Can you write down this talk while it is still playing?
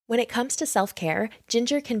When it comes to self-care,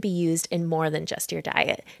 ginger can be used in more than just your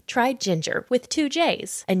diet. Try Ginger with 2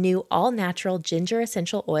 J's, a new all-natural ginger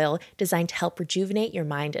essential oil designed to help rejuvenate your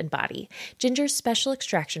mind and body. Ginger's special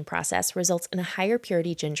extraction process results in a higher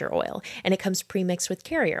purity ginger oil, and it comes pre-mixed with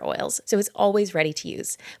carrier oils, so it's always ready to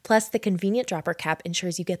use. Plus, the convenient dropper cap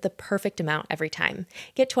ensures you get the perfect amount every time.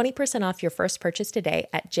 Get 20% off your first purchase today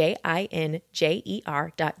at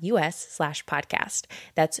jinjer.us/podcast.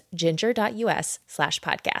 That's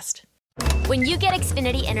ginger.us/podcast. When you get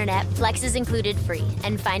Xfinity Internet, Flex is included free,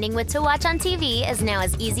 and finding what to watch on TV is now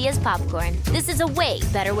as easy as popcorn. This is a way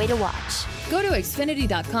better way to watch. Go to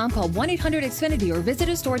Xfinity.com, call 1-800-XFINITY, or visit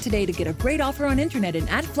a store today to get a great offer on internet and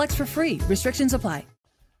add Flex for free. Restrictions apply.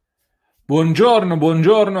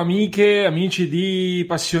 Buongiorno amiche, amici di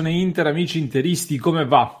Passione Inter, amici interisti, come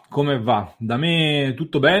va? Come va? Da me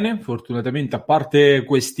tutto bene, fortunatamente, a parte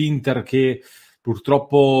quest'Inter che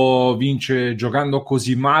purtroppo vince giocando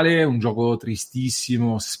così male, un gioco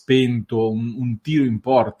tristissimo, spento, un tiro in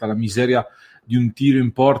porta, la miseria di un tiro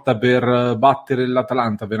in porta per battere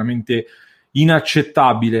l'Atalanta, veramente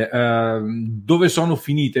inaccettabile. Dove sono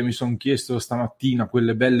finite, mi sono chiesto stamattina,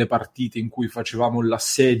 quelle belle partite in cui facevamo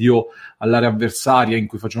l'assedio all'area avversaria, in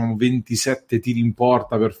cui facevamo 27 tiri in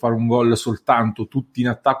porta per fare un gol soltanto, tutti in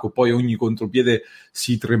attacco, poi ogni contropiede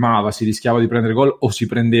si tremava, si rischiava di prendere gol o si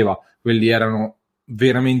prendeva. Quelli erano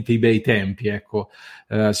veramente i bei tempi, ecco.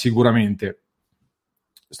 Sicuramente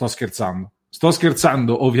sto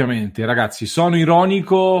scherzando ovviamente, ragazzi, sono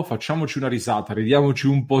ironico, facciamoci una risata, ridiamoci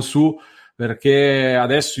un po' su, perché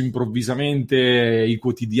adesso improvvisamente i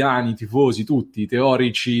quotidiani, i tifosi, tutti i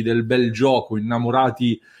teorici del bel gioco,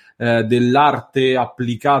 innamorati dell'arte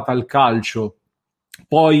applicata al calcio,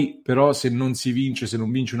 poi però se non vince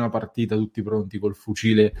una partita, tutti pronti col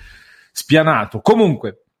fucile spianato.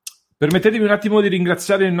 Comunque, permettetemi un attimo di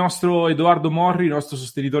ringraziare il nostro Edoardo Morri, il nostro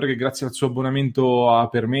sostenitore, che grazie al suo abbonamento ha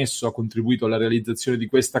contribuito alla realizzazione di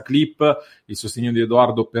questa clip. Il sostegno di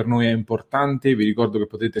Edoardo per noi è importante. Vi ricordo che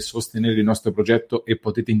potete sostenere il nostro progetto e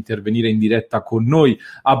potete intervenire in diretta con noi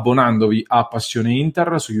abbonandovi a Passione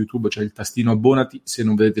Inter. Su YouTube c'è il tastino abbonati, se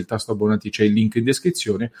non vedete il tasto abbonati c'è il link in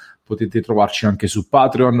descrizione. Potete trovarci anche su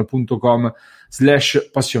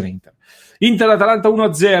patreon.com/Passione Inter. Inter-Atalanta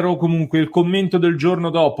 1-0, comunque il commento del giorno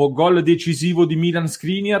dopo, gol decisivo di Milan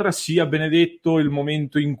Skriniar, sia benedetto il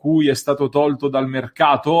momento in cui è stato tolto dal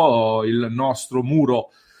mercato il nostro muro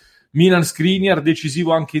Milan Skriniar,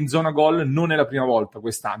 decisivo anche in zona gol, non è la prima volta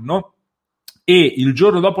quest'anno. E il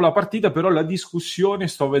giorno dopo la partita però la discussione,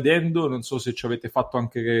 sto vedendo, non so se ci avete fatto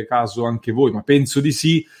anche caso anche voi, ma penso di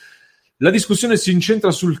sì, la discussione si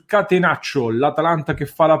incentra sul Catenaccio, l'Atalanta che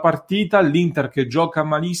fa la partita, l'Inter che gioca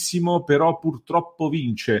malissimo, però purtroppo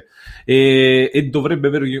vince e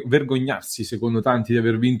dovrebbe vergognarsi, secondo tanti, di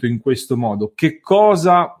aver vinto in questo modo. Che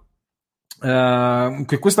questa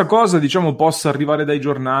cosa, diciamo, possa arrivare dai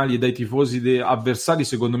giornali e dai tifosi avversari,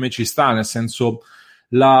 secondo me ci sta, nel senso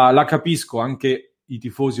la capisco, anche i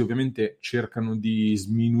tifosi ovviamente cercano di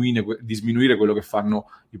sminuire quello che fanno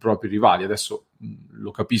i propri rivali. Adesso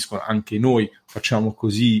lo capisco, anche noi facciamo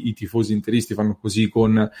così, i tifosi interisti fanno così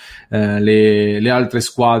con le altre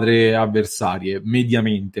squadre avversarie,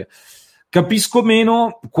 mediamente. Capisco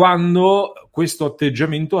meno quando questo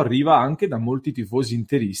atteggiamento arriva anche da molti tifosi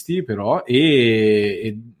interisti, però,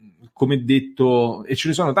 e come detto, e ce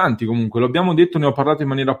ne sono tanti comunque, lo abbiamo detto, ne ho parlato in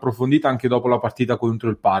maniera approfondita anche dopo la partita contro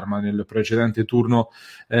il Parma, nel precedente turno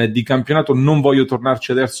di campionato. Non voglio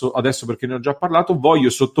tornarci adesso perché ne ho già parlato, voglio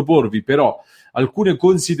sottoporvi però alcune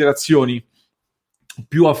considerazioni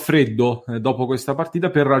più a freddo dopo questa partita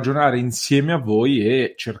per ragionare insieme a voi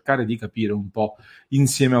e cercare di capire un po'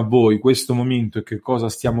 insieme a voi questo momento e che cosa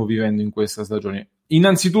stiamo vivendo in questa stagione.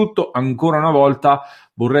 Innanzitutto, ancora una volta,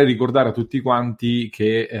 vorrei ricordare a tutti quanti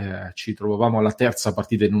che ci trovavamo alla terza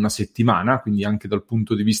partita in una settimana, quindi anche dal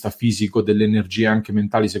punto di vista fisico, delle energie anche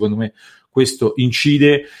mentali, secondo me questo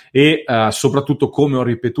incide e soprattutto, come ho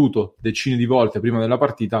ripetuto decine di volte prima della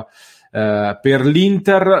partita, per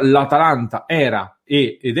l'Inter l'Atalanta era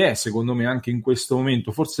ed è, secondo me, anche in questo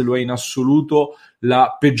momento, forse lo è in assoluto,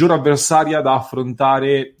 la peggior avversaria da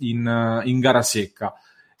affrontare in gara secca.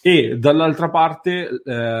 E dall'altra parte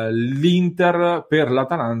l'Inter per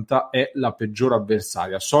l'Atalanta è la peggior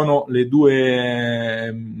avversaria. Sono i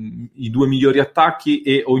due migliori attacchi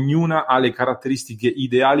e ognuna ha le caratteristiche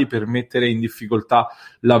ideali per mettere in difficoltà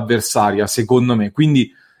l'avversaria, secondo me.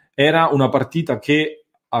 Quindi era una partita che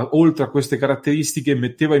oltre a queste caratteristiche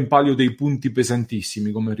metteva in palio dei punti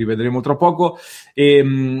pesantissimi, come rivedremo tra poco, e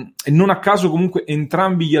non a caso comunque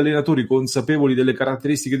entrambi gli allenatori, consapevoli delle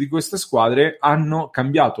caratteristiche di queste squadre, hanno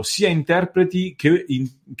cambiato sia interpreti che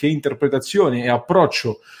interpretazione e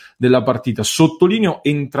approccio della partita. Sottolineo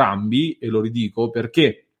entrambi, e lo ridico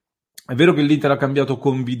perché è vero che l'Inter ha cambiato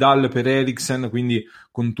con Vidal per Eriksen, quindi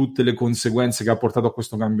con tutte le conseguenze che ha portato a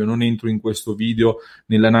questo cambio. Non entro in questo video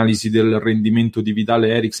nell'analisi del rendimento di Vidal e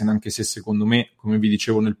Eriksen, anche se secondo me, come vi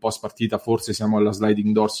dicevo nel post partita, forse siamo alla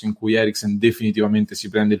sliding doors in cui Eriksen definitivamente si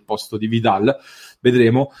prende il posto di Vidal,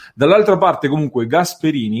 vedremo. Dall'altra parte comunque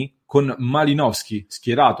Gasperini con Malinowski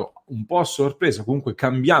schierato un po' a sorpresa, comunque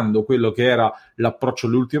cambiando quello che era l'approccio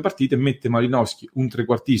alle ultime partite, mette Malinowski, un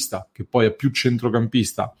trequartista che poi è più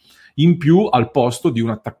centrocampista in più, al posto di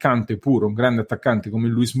un attaccante puro, un grande attaccante come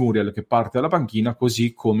Luis Muriel che parte dalla panchina,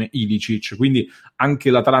 così come Ilicic. Quindi anche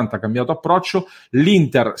l'Atalanta ha cambiato approccio,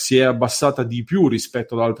 l'Inter si è abbassata di più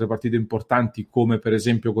rispetto ad altre partite importanti come per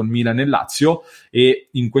esempio con Milan e Lazio, e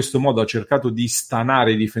in questo modo ha cercato di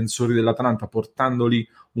stanare i difensori dell'Atalanta portandoli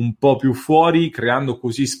un po' più fuori, creando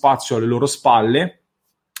così spazio alle loro spalle,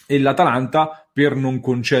 e l'Atalanta, per non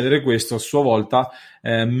concedere questo a sua volta,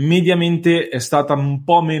 mediamente è stata un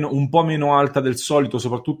po' meno alta del solito,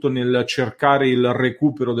 soprattutto nel cercare il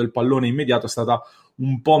recupero del pallone immediato, è stata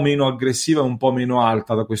un po' meno aggressiva, un po' meno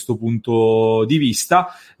alta da questo punto di vista.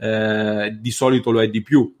 Di solito lo è di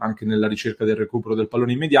più anche nella ricerca del recupero del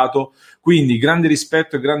pallone immediato, quindi grande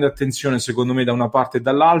rispetto e grande attenzione secondo me da una parte e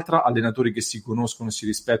dall'altra, allenatori che si conoscono e si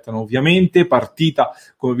rispettano ovviamente, partita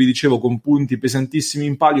come vi dicevo con punti pesantissimi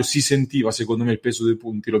in palio, si sentiva secondo me il peso dei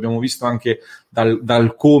punti, lo abbiamo visto anche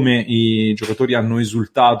dal come i giocatori hanno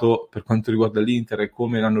esultato per quanto riguarda l'Inter e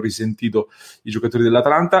come l'hanno risentito i giocatori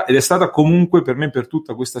dell'Atalanta, ed è stata comunque per me, per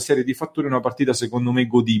tutta questa serie di fattori, una partita secondo me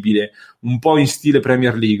godibile, un po' in stile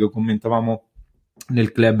Premier League, commentavamo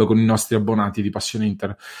nel club con i nostri abbonati di Passione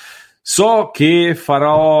Inter. So che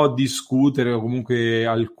farò discutere, o comunque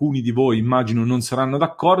alcuni di voi immagino non saranno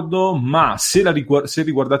d'accordo, ma se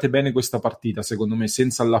riguardate bene questa partita, secondo me,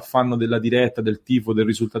 senza l'affanno della diretta, del tifo, del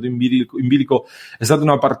risultato in bilico, è stata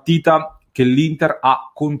una partita che l'Inter ha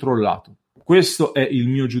controllato. Questo è il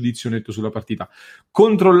mio giudizio netto sulla partita.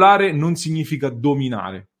 Controllare non significa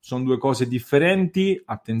dominare, sono due cose differenti,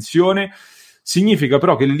 attenzione. Significa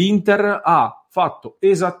però che l'Inter ha fatto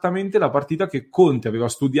esattamente la partita che Conte aveva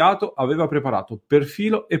studiato, aveva preparato per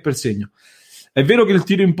filo e per segno. È vero che il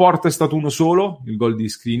tiro in porta è stato uno solo, il gol di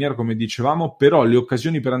Skriniar, come dicevamo, però le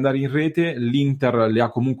occasioni per andare in rete l'Inter le ha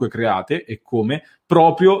comunque create, e come?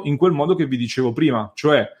 Proprio in quel modo che vi dicevo prima,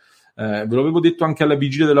 cioè ve lo avevo detto anche alla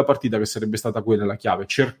vigilia della partita che sarebbe stata quella la chiave,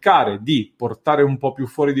 cercare di portare un po' più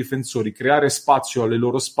fuori i difensori, creare spazio alle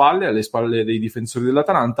loro spalle, alle spalle dei difensori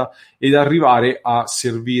dell'Atalanta, ed arrivare a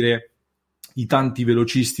servire i tanti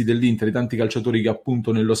velocisti dell'Inter, i tanti calciatori che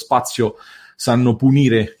appunto nello spazio sanno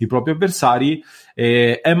punire i propri avversari.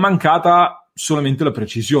 È mancata solamente la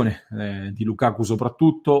precisione di Lukaku,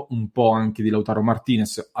 soprattutto un po' anche di Lautaro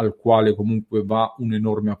Martinez, al quale comunque va un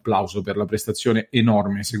enorme applauso per la prestazione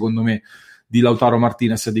enorme, secondo me, di Lautaro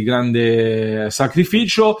Martinez, di grande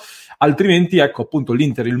sacrificio. Altrimenti, ecco, appunto,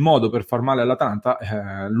 l'Inter il modo per far male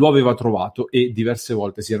all'Atalanta lo aveva trovato, e diverse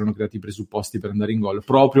volte si erano creati i presupposti per andare in gol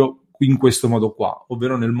proprio in questo modo qua,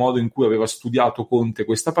 ovvero nel modo in cui aveva studiato Conte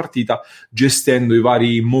questa partita, gestendo i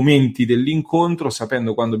vari momenti dell'incontro,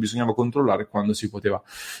 sapendo quando bisognava controllare e quando si poteva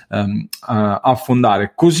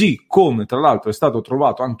affondare. Così come, tra l'altro, è stato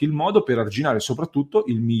trovato anche il modo per arginare soprattutto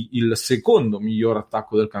il secondo miglior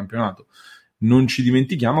attacco del campionato. Non ci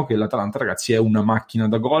dimentichiamo che l'Atalanta, ragazzi, è una macchina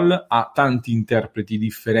da gol, ha tanti interpreti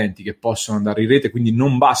differenti che possono andare in rete, quindi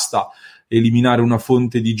non basta eliminare una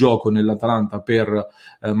fonte di gioco nell'Atalanta per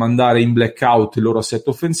mandare in blackout il loro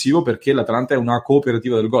assetto offensivo, perché l'Atalanta è una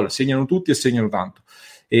cooperativa del gol, segnano tutti e segnano tanto.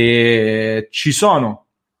 E ci sono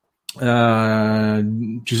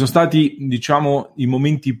stati, diciamo, i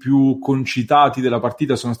momenti più concitati della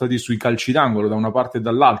partita sono stati sui calci d'angolo da una parte e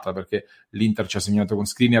dall'altra, perché l'Inter ci ha segnato con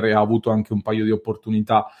Skriniar e ha avuto anche un paio di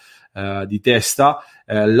opportunità di testa.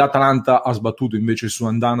 L'Atalanta ha sbattuto invece su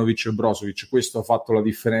Andanovic e Brozovic, questo ha fatto la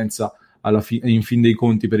differenza in fin dei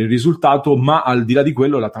conti per il risultato, ma al di là di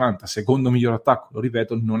quello l'Atalanta, secondo miglior attacco, lo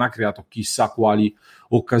ripeto, non ha creato chissà quali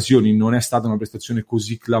occasioni, non è stata una prestazione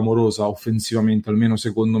così clamorosa offensivamente, almeno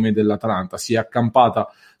secondo me, dell'Atalanta. Si è accampata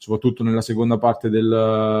soprattutto nella seconda parte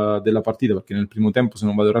della partita, perché nel primo tempo, se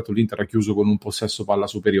non vado errato, l'Inter ha chiuso con un possesso palla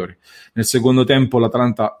superiore. Nel secondo tempo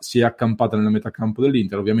l'Atalanta si è accampata nella metà campo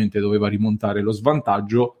dell'Inter, ovviamente doveva rimontare lo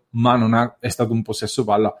svantaggio, ma è stato un possesso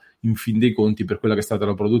palla in fin dei conti per quella che è stata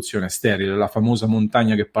la produzione sterile, la famosa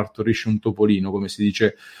montagna che partorisce un topolino, come si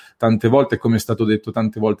dice tante volte e come è stato detto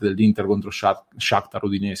tante volte dell'Inter contro Shakhtar,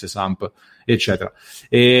 Udinese, Samp, eccetera.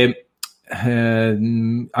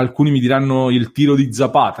 Alcuni mi diranno il tiro di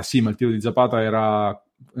Zapata, sì, ma il tiro di Zapata era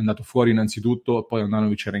andato fuori innanzitutto, poi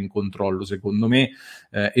Andanovic era in controllo secondo me,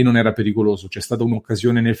 e non era pericoloso. C'è stata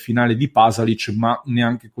un'occasione nel finale di Pasalic, ma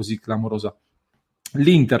neanche così clamorosa.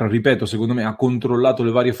 L'Inter, ripeto, secondo me ha controllato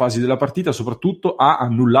le varie fasi della partita, soprattutto ha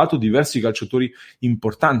annullato diversi calciatori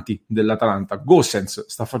importanti dell'Atalanta. Gosens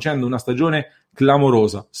sta facendo una stagione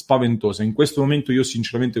clamorosa, spaventosa. In questo momento io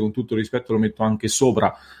sinceramente, con tutto il rispetto, lo metto anche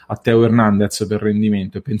sopra a Theo Hernandez per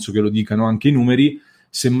rendimento, e penso che lo dicano anche i numeri.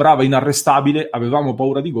 Sembrava inarrestabile, avevamo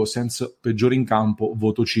paura di Gosens, peggiore in campo,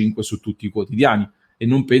 voto 5 su tutti i quotidiani, e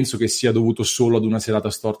non penso che sia dovuto solo ad una serata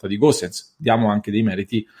storta di Gosens. Diamo anche dei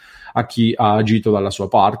meriti a chi ha agito dalla sua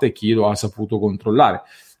parte e chi lo ha saputo controllare.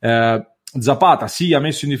 Zapata sì, ha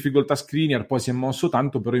messo in difficoltà Skriniar, poi si è mosso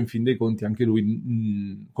tanto, però in fin dei conti anche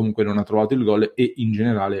lui comunque non ha trovato il gol, e in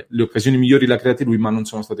generale le occasioni migliori le ha create lui, ma non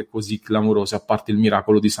sono state così clamorose, a parte il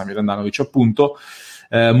miracolo di Samir Handanovic appunto.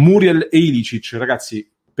 Muriel e Ilicic, ragazzi,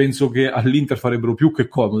 penso che all'Inter farebbero più che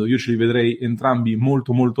comodo. Io ce li vedrei entrambi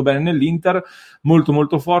molto molto bene nell'Inter, molto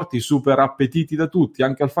molto forti, super appetiti da tutti,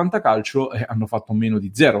 anche al fantacalcio, e hanno fatto meno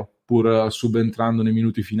di 0 pur subentrando nei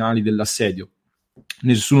minuti finali dell'assedio.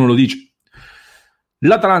 Nessuno lo dice.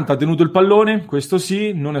 L'Atalanta ha tenuto il pallone, questo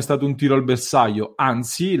sì, non è stato un tiro al bersaglio,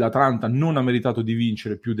 anzi l'Atalanta non ha meritato di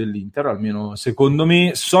vincere più dell'Inter, almeno secondo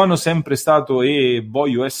me. Sono sempre stato e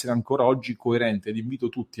voglio essere ancora oggi coerente, ed invito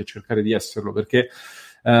tutti a cercare di esserlo, perché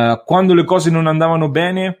quando le cose non andavano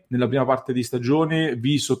bene nella prima parte di stagione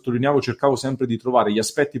vi sottolineavo, cercavo sempre di trovare gli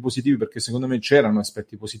aspetti positivi, perché secondo me c'erano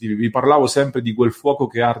aspetti positivi. Vi parlavo sempre di quel fuoco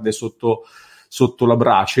che arde sotto la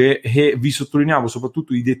brace, e vi sottolineavo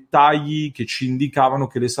soprattutto i dettagli che ci indicavano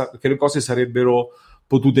che le cose sarebbero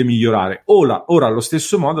potute migliorare. Ora allo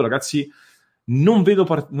stesso modo, ragazzi, non vedo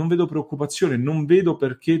preoccupazione, non vedo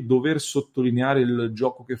perché dover sottolineare il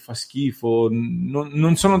gioco che fa schifo.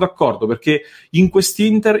 Non sono d'accordo, perché in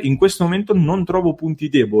quest'Inter in questo momento non trovo punti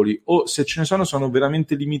deboli, o se ce ne sono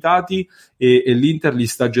veramente limitati, e l'Inter li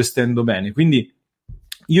sta gestendo bene. Quindi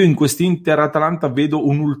io in quest'Inter-Atalanta vedo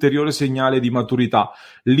un ulteriore segnale di maturità.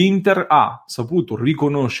 L'Inter ha saputo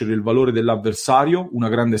riconoscere il valore dell'avversario, una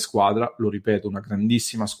grande squadra, lo ripeto, una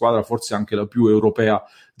grandissima squadra, forse anche la più europea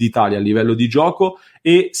d'Italia a livello di gioco,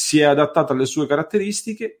 e si è adattata alle sue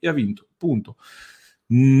caratteristiche e ha vinto, punto.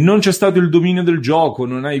 Non c'è stato il dominio del gioco,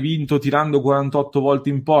 non hai vinto tirando 48 volte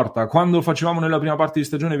in porta. Quando facevamo nella prima parte di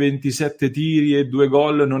stagione 27 tiri e 2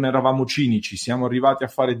 gol non eravamo cinici, siamo arrivati a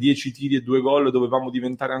fare 10 tiri e 2 gol, dovevamo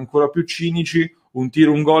diventare ancora più cinici, un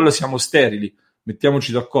tiro, un gol, siamo sterili,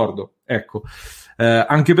 mettiamoci d'accordo, ecco.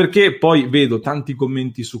 Anche perché poi vedo tanti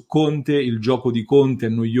commenti su Conte, il gioco di Conte è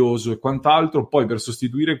noioso e quant'altro. Poi per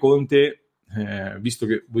sostituire Conte, visto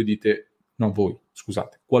che voi dite, no voi,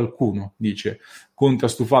 scusate, qualcuno dice Conte ha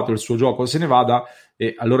stufato il suo gioco, se ne vada,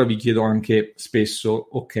 e allora vi chiedo anche spesso,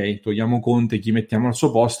 ok, togliamo Conte, chi mettiamo al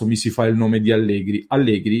suo posto? Mi si fa il nome di Allegri,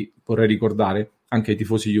 vorrei ricordare anche ai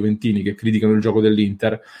tifosi juventini che criticano il gioco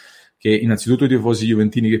dell'Inter, che innanzitutto i tifosi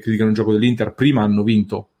juventini che criticano il gioco dell'Inter prima hanno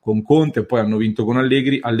vinto con Conte, poi hanno vinto con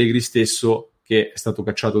Allegri stesso che è stato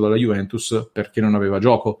cacciato dalla Juventus perché non aveva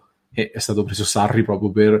gioco, e è stato preso Sarri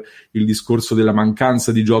proprio per il discorso della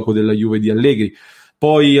mancanza di gioco della Juve di Allegri.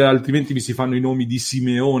 Poi altrimenti mi si fanno i nomi di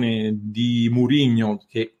Simeone, di Mourinho,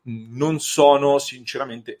 che non sono,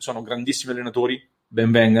 sinceramente, sono grandissimi allenatori, ben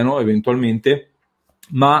vengano eventualmente,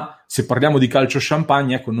 ma se parliamo di calcio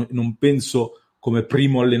champagne, ecco, non penso come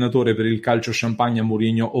primo allenatore per il calcio champagne a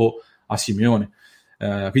Mourinho o a Simeone.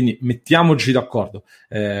 Quindi mettiamoci d'accordo.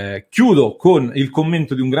 Chiudo con il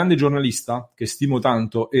commento di un grande giornalista che stimo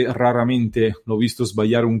tanto, e raramente l'ho visto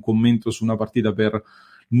sbagliare un commento su una partita per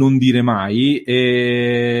non dire mai,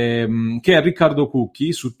 che è Riccardo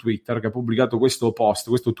Cucchi su Twitter, che ha pubblicato questo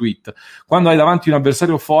tweet: quando hai davanti un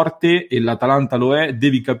avversario forte, e l'Atalanta lo è,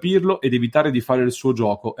 devi capirlo ed evitare di fare il suo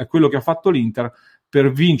gioco. È quello che ha fatto l'Inter. Per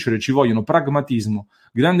vincere ci vogliono pragmatismo,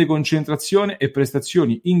 grande concentrazione e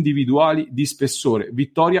prestazioni individuali di spessore.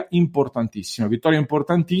 Vittoria importantissima,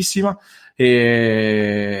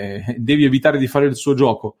 e devi evitare di fare il suo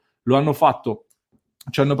gioco. Lo hanno fatto,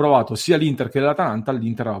 ci hanno provato sia l'Inter che l'Atalanta,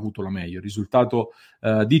 l'Inter ha avuto la meglio. Il risultato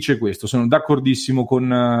dice questo. Sono d'accordissimo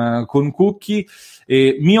con Cucchi,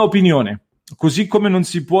 e mia opinione, così come non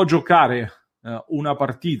si può giocare una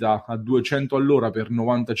partita a 200 all'ora per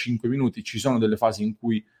 95 minuti, ci sono delle fasi in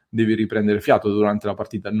cui devi riprendere fiato durante la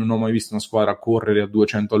partita. Non ho mai visto una squadra correre a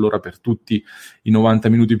 200 all'ora per tutti i 90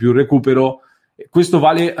 minuti più recupero. Questo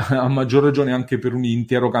vale a maggior ragione anche per un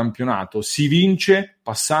intero campionato. Si vince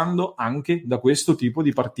passando anche da questo tipo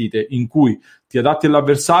di partite in cui ti adatti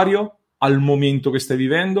all'avversario al momento che stai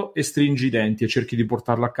vivendo e stringi i denti e cerchi di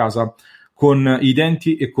portarlo a casa con i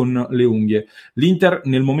denti e con le unghie. L'Inter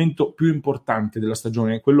nel momento più importante della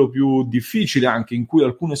stagione, quello più difficile anche, in cui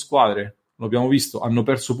alcune squadre, lo abbiamo visto, hanno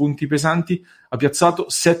perso punti pesanti, ha piazzato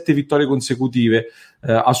 7 vittorie consecutive,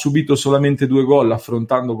 ha subito solamente 2 gol,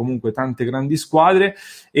 affrontando comunque tante grandi squadre,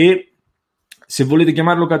 e se volete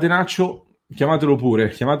chiamarlo Catenaccio, chiamatelo pure,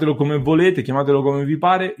 chiamatelo come volete, chiamatelo come vi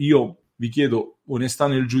pare. Io vi chiedo onestà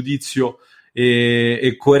nel giudizio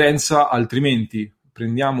e coerenza, altrimenti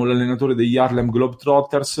prendiamo l'allenatore degli Harlem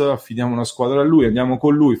Globetrotters, affidiamo una squadra a lui, andiamo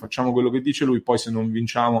con lui, facciamo quello che dice lui, poi se non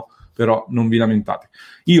vinciamo però non vi lamentate.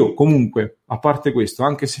 Io comunque, a parte questo,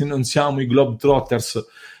 anche se non siamo i Globetrotters,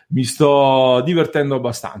 mi sto divertendo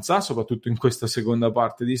abbastanza, soprattutto in questa seconda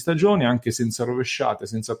parte di stagione, anche senza rovesciate,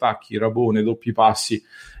 senza tacchi, rabone, doppi passi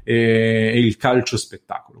e il calcio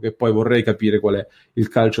spettacolo, che poi vorrei capire qual è il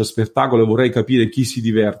calcio spettacolo, vorrei capire chi si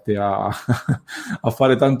diverte a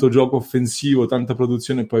fare tanto gioco offensivo, tanta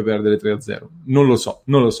produzione e poi perdere 3-0. Non lo so.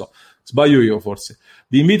 Sbaglio io forse.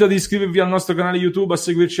 Vi invito ad iscrivervi al nostro canale YouTube, a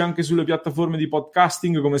seguirci anche sulle piattaforme di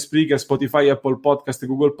podcasting come Spreaker, Spotify, Apple Podcast e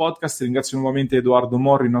Google Podcast. Ringrazio nuovamente Edoardo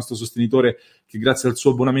Morri, il nostro sostenitore, che grazie al suo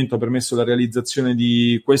abbonamento ha permesso la realizzazione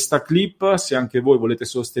di questa clip. Se anche voi volete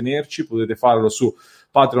sostenerci, potete farlo su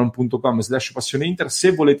patreon.com/passioneinter.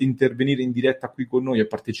 Se volete intervenire in diretta qui con noi e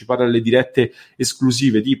partecipare alle dirette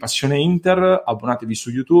esclusive di Passione Inter, abbonatevi su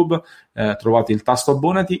YouTube, trovate il tasto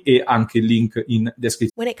abbonati e anche il link in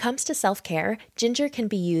descrizione. When it comes to self-care, ginger can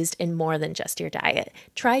be used in more than just your diet.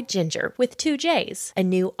 Try Ginger with 2 J's, a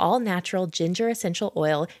new all-natural ginger essential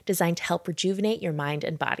oil designed to help rejuvenate your mind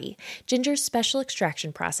and body. Ginger's special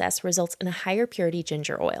extraction process results in a higher purity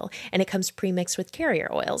ginger oil, and it comes pre-mixed with carrier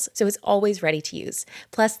oils, so it's always ready to use.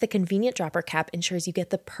 Plus, the convenient dropper cap ensures you get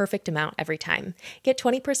the perfect amount every time. Get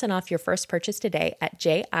 20% off your first purchase today at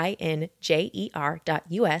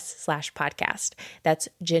jinjer.us/podcast. That's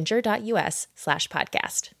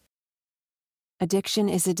ginger.us/podcast. Addiction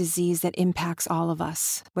is a disease that impacts all of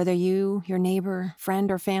us. Whether you, your neighbor, friend,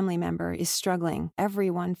 or family member is struggling,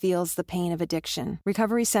 everyone feels the pain of addiction.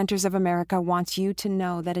 Recovery Centers of America wants you to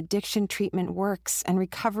know that addiction treatment works and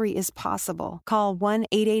recovery is possible. Call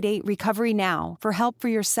 1-888-RECOVERY now for help for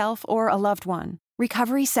yourself or a loved one.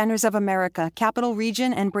 Recovery Centers of America, Capital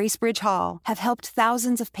Region, and Bracebridge Hall have helped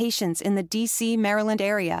thousands of patients in the D.C., Maryland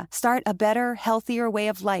area start a better, healthier way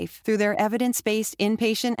of life through their evidence-based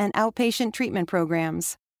inpatient and outpatient treatment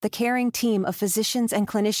programs. The caring team of physicians and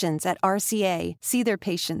clinicians at RCA see their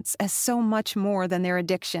patients as so much more than their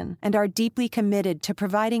addiction and are deeply committed to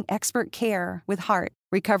providing expert care with heart.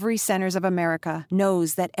 Recovery Centers of America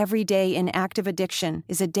knows that every day in active addiction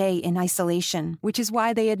is a day in isolation, which is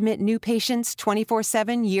why they admit new patients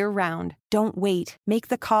 24/7 year-round. Don't wait. Make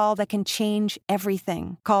the call that can change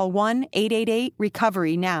everything. Call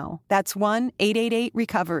 1-888-RECOVERY now. That's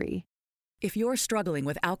 1-888-RECOVERY. If you're struggling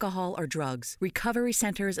with alcohol or drugs, Recovery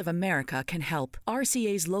Centers of America can help.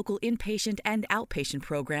 RCA's local inpatient and outpatient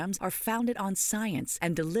programs are founded on science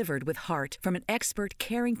and delivered with heart from an expert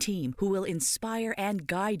caring team who will inspire and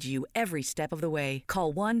guide you every step of the way.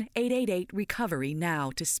 Call 1-888-RECOVERY now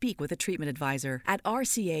to speak with a treatment advisor. At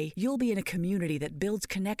RCA, you'll be in a community that builds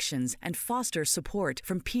connections and fosters support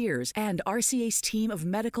from peers and RCA's team of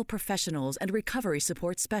medical professionals and recovery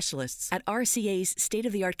support specialists. At RCA's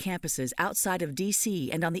state-of-the-art campuses outside of D.C.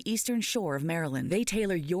 and on the Eastern Shore of Maryland, they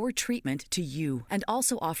tailor your treatment to you and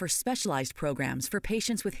also offer specialized programs for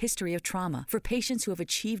patients with history of trauma, for patients who have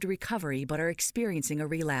achieved recovery but are experiencing a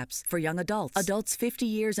relapse, for young adults, adults 50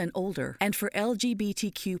 years and older, and for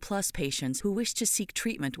LGBTQ plus patients who wish to seek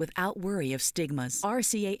treatment without worry of stigmas.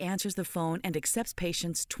 RCA answers the phone and accepts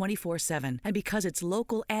patients 24/7. And because it's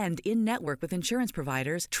local and in-network with insurance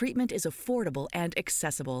providers, treatment is affordable and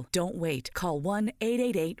accessible. Don't wait. Call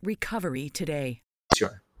 1-888-RECOVERY today.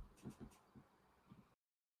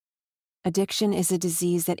 Addiction is a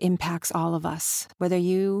disease that impacts all of us. Whether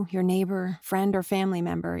you, your neighbor, friend, or family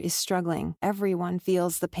member is struggling, everyone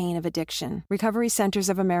feels the pain of addiction. Recovery Centers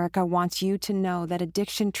of America wants you to know that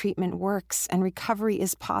addiction treatment works and recovery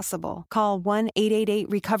is possible. Call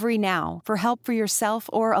 1-888-RECOVERY now for help for yourself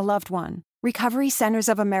or a loved one. Recovery Centers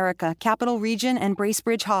of America, Capital Region, and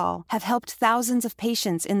Bracebridge Hall have helped thousands of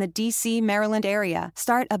patients in the D.C., Maryland area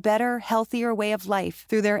start a better, healthier way of life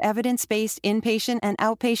through their evidence-based inpatient and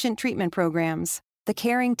outpatient treatment programs. The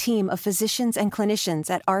caring team of physicians and clinicians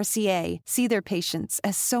at RCA see their patients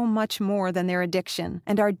as so much more than their addiction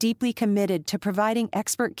and are deeply committed to providing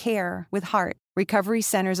expert care with heart. Recovery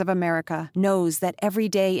Centers of America knows that every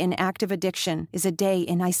day in active addiction is a day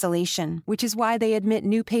in isolation, which is why they admit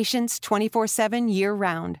new patients 24/7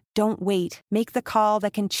 year-round. Don't wait. Make the call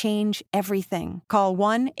that can change everything. Call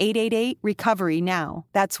 1-888-RECOVERY now.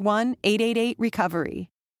 That's 1-888-RECOVERY.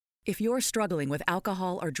 If you're struggling with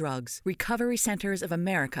alcohol or drugs, Recovery Centers of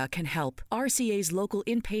America can help. RCA's local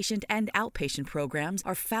inpatient and outpatient programs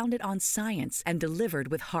are founded on science and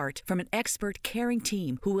delivered with heart from an expert caring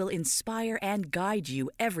team who will inspire and guide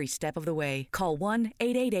you every step of the way. Call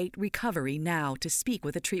 1-888-RECOVERY now to speak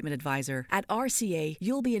with a treatment advisor. At RCA,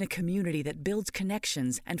 you'll be in a community that builds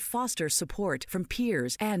connections and fosters support from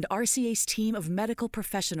peers and RCA's team of medical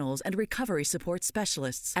professionals and recovery support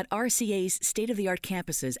specialists. At RCA's state-of-the-art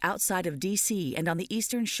campuses outside of D.C. and on the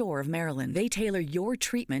eastern shore of Maryland, they tailor your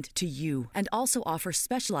treatment to you and also offer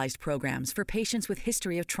specialized programs for patients with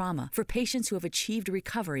history of trauma, for patients who have achieved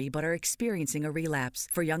recovery but are experiencing a relapse,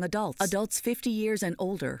 for young adults, adults 50 years and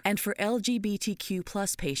older, and for LGBTQ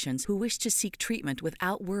plus patients who wish to seek treatment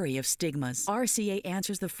without worry of stigmas. RCA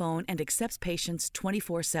answers the phone and accepts patients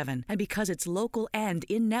 24/7. And because it's local and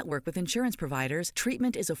in-network with insurance providers,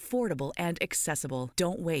 treatment is affordable and accessible.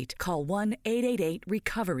 Don't wait. Call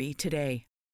 1-888-RECOVERY today.